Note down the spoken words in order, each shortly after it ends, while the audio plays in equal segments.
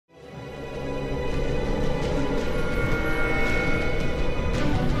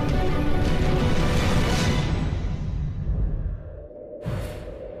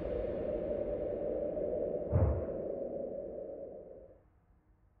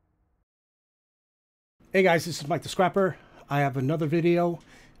Hey guys, this is Mike the Scrapper. I have another video.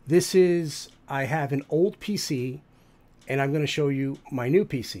 I have an old PC and I'm going to show you my new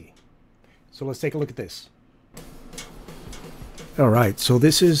PC. So let's take a look at this. Alright, so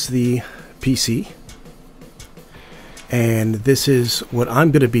this is the PC. And this is what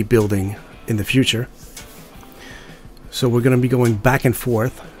I'm going to be building in the future. So we're going to be going back and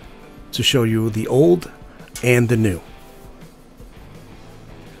forth to show you the old and the new.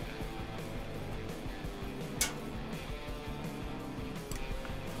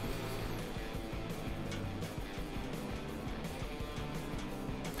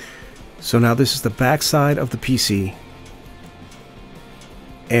 So now this is the back side of the PC.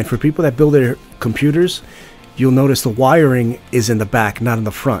 And for people that build their computers, you'll notice the wiring is in the back, not in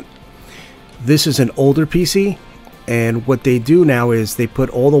the front. This is an older PC, and what they do now is they put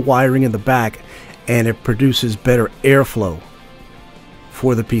all the wiring in the back and it produces better airflow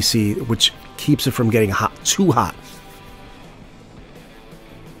for the PC, which keeps it from getting too hot.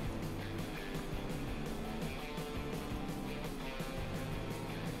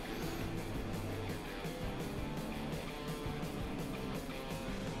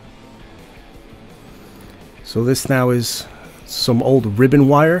 So this now is some old ribbon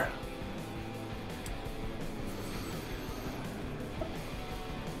wire.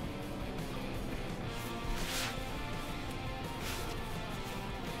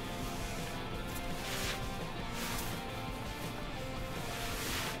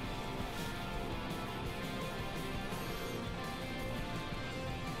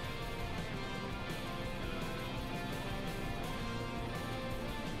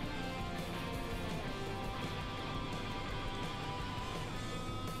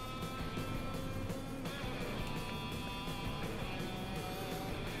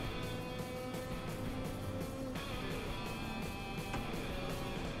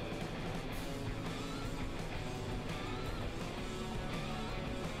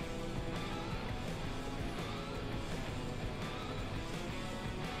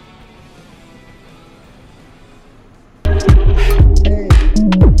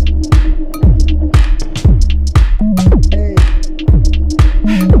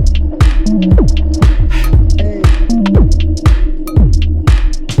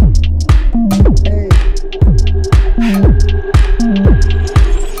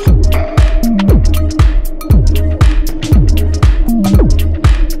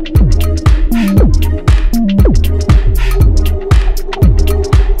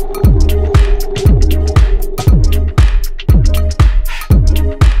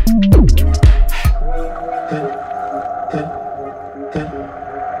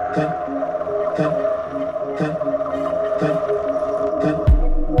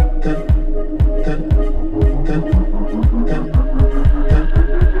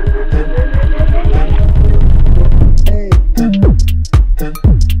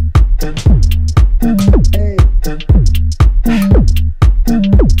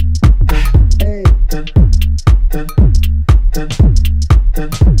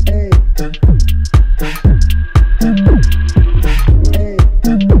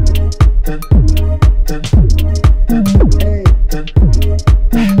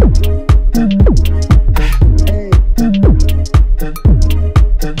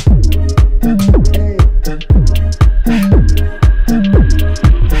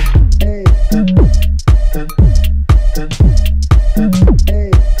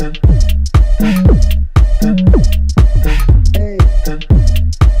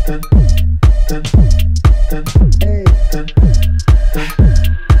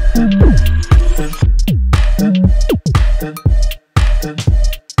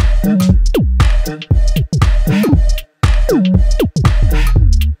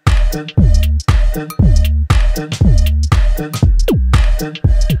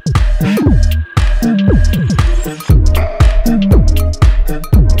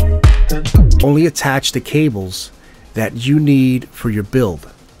 Only attach the cables that you need for your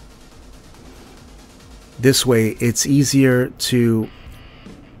build. This way it's easier to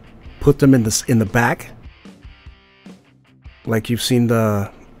put them in the back, like you've seen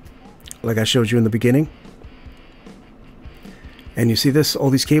like I showed you in the beginning. And you see this, all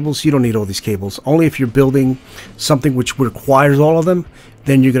these cables? You don't need all these cables. Only if you're building something which requires all of them,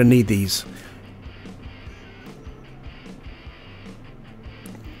 then you're going to need these.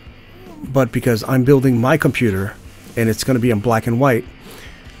 But because I'm building my computer and it's going to be in black and white,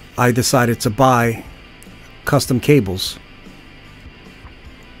 I decided to buy custom cables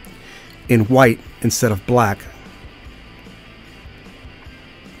in white instead of black.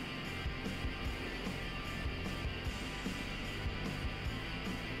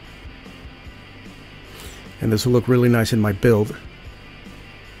 And this will look really nice in my build.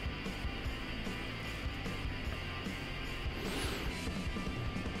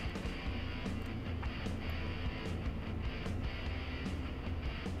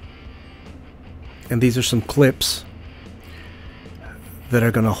 And these are some clips that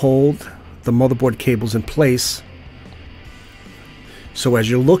are going to hold the motherboard cables in place. So as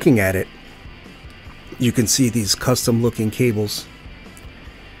you're looking at it, you can see these custom looking cables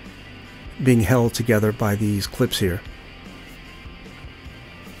being held together by these clips here.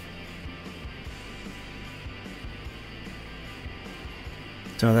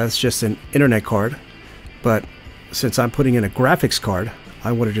 So that's just an internet card, but since I'm putting in a graphics card,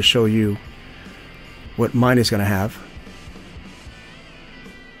 I wanted to show you what mine is going to have.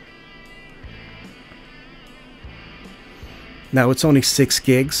 Now it's only 6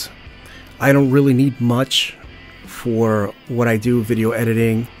 gigs. I don't really need much for what I do, video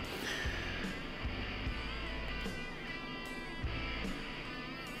editing.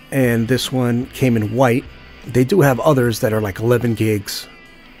 And this one came in white. They do have others that are like 11 gigs,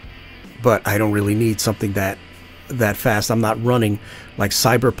 but I don't really need something that fast. I'm not running like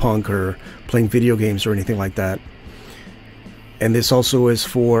Cyberpunk or playing video games or anything like that. And this also is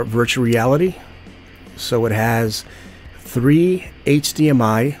for virtual reality. So it has 3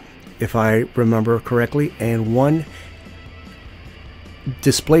 HDMI, if I remember correctly, and 1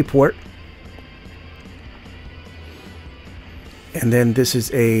 DisplayPort. And then this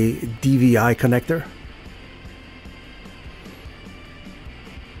is a DVI connector.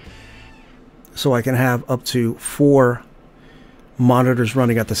 So I can have up to 4 monitors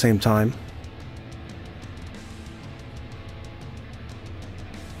running at the same time.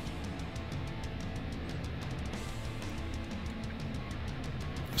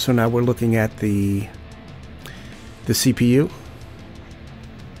 So now we're looking at the CPU.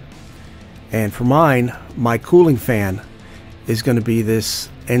 And for mine, my cooling fan is going to be this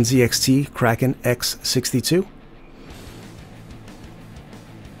NZXT Kraken X62.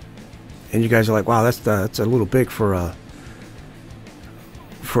 And you guys are like, wow, that's a little big for a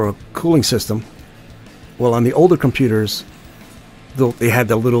cooling system. Well, on the older computers, they had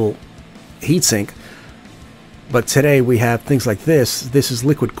the little heatsink. But today we have things like this. This is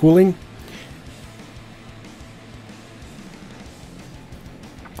liquid cooling.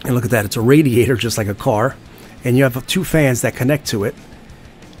 And look at that, it's a radiator just like a car. And you have 2 fans that connect to it.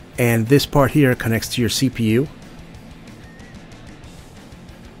 And this part here connects to your CPU.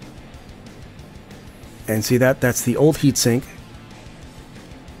 And see that's the old heatsink.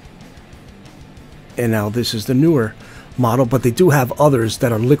 And now this is the newer model, but they do have others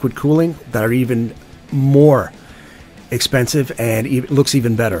that are liquid cooling that are even more expensive and looks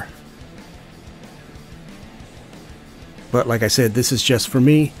even better. But like I said, this is just for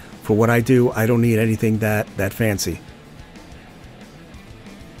me, for what I do. I don't need anything that fancy.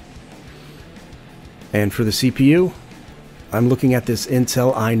 And for the CPU, I'm looking at this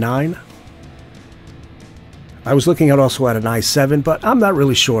Intel i9. I was looking at also at an i7, but I'm not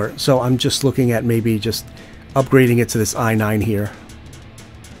really sure. So I'm just looking at maybe just upgrading it to this i9 here.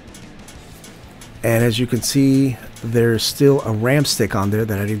 And as you can see, there's still a RAM stick on there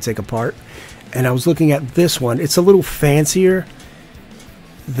that I didn't take apart. And I was looking at this one. It's a little fancier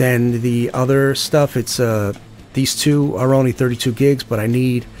than the other stuff. It's these 2 are only 32 gigs, but I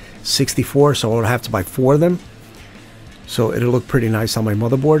need 64, so I'll have to buy 4 of them. So it'll look pretty nice on my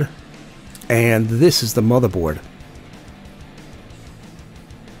motherboard. And this is the motherboard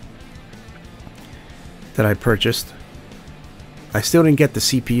that I purchased. I still didn't get the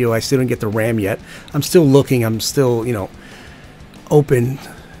CPU. I still didn't get the RAM yet. I'm still looking. I'm still, you know, open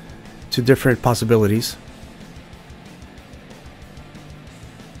to different possibilities.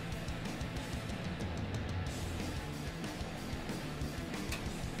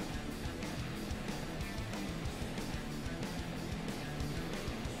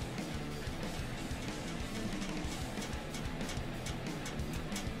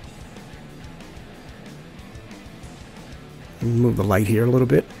 Move the light here a little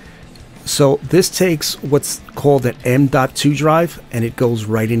bit. So this takes what's called an M.2 drive, and it goes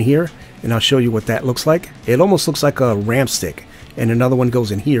right in here, and I'll show you what that looks like. It almost looks like a RAM stick, and another one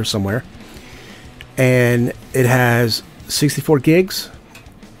goes in here somewhere. And it has 64 gigs.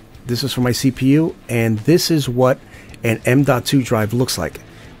 This is for my CPU, and this is what an M.2 drive looks like.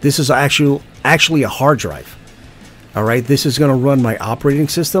 This is actually a hard drive. All right, this is going to run my operating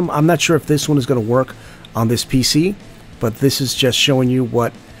system. I'm not sure if this one is going to work on this PC, but this is just showing you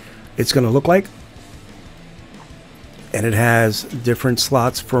what it's going to look like. And it has different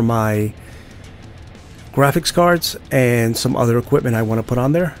slots for my graphics cards and some other equipment I want to put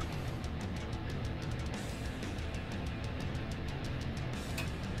on there.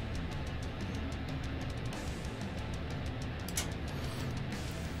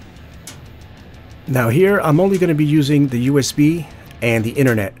 Now here, I'm only going to be using the USB and the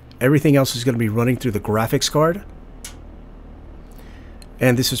internet. Everything else is going to be running through the graphics card.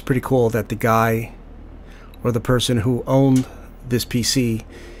 And this is pretty cool that the guy or the person who owned this PC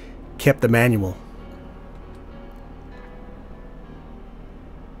kept the manual.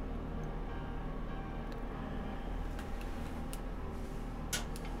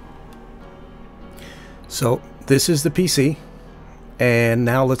 So this is the PC, and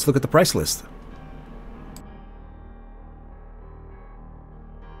now let's look at the price list.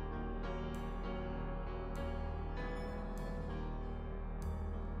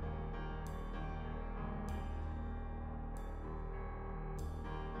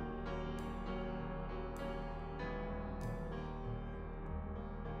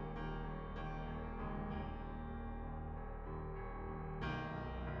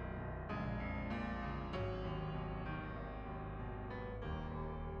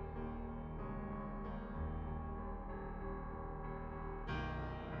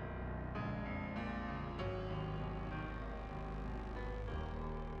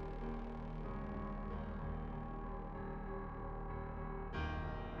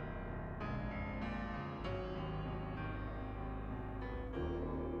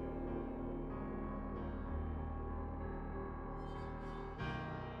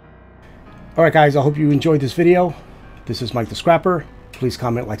 Alright guys, I hope you enjoyed this video. This is Mike the Scrapper. Please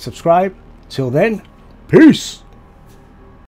comment, like, subscribe. Till then, peace!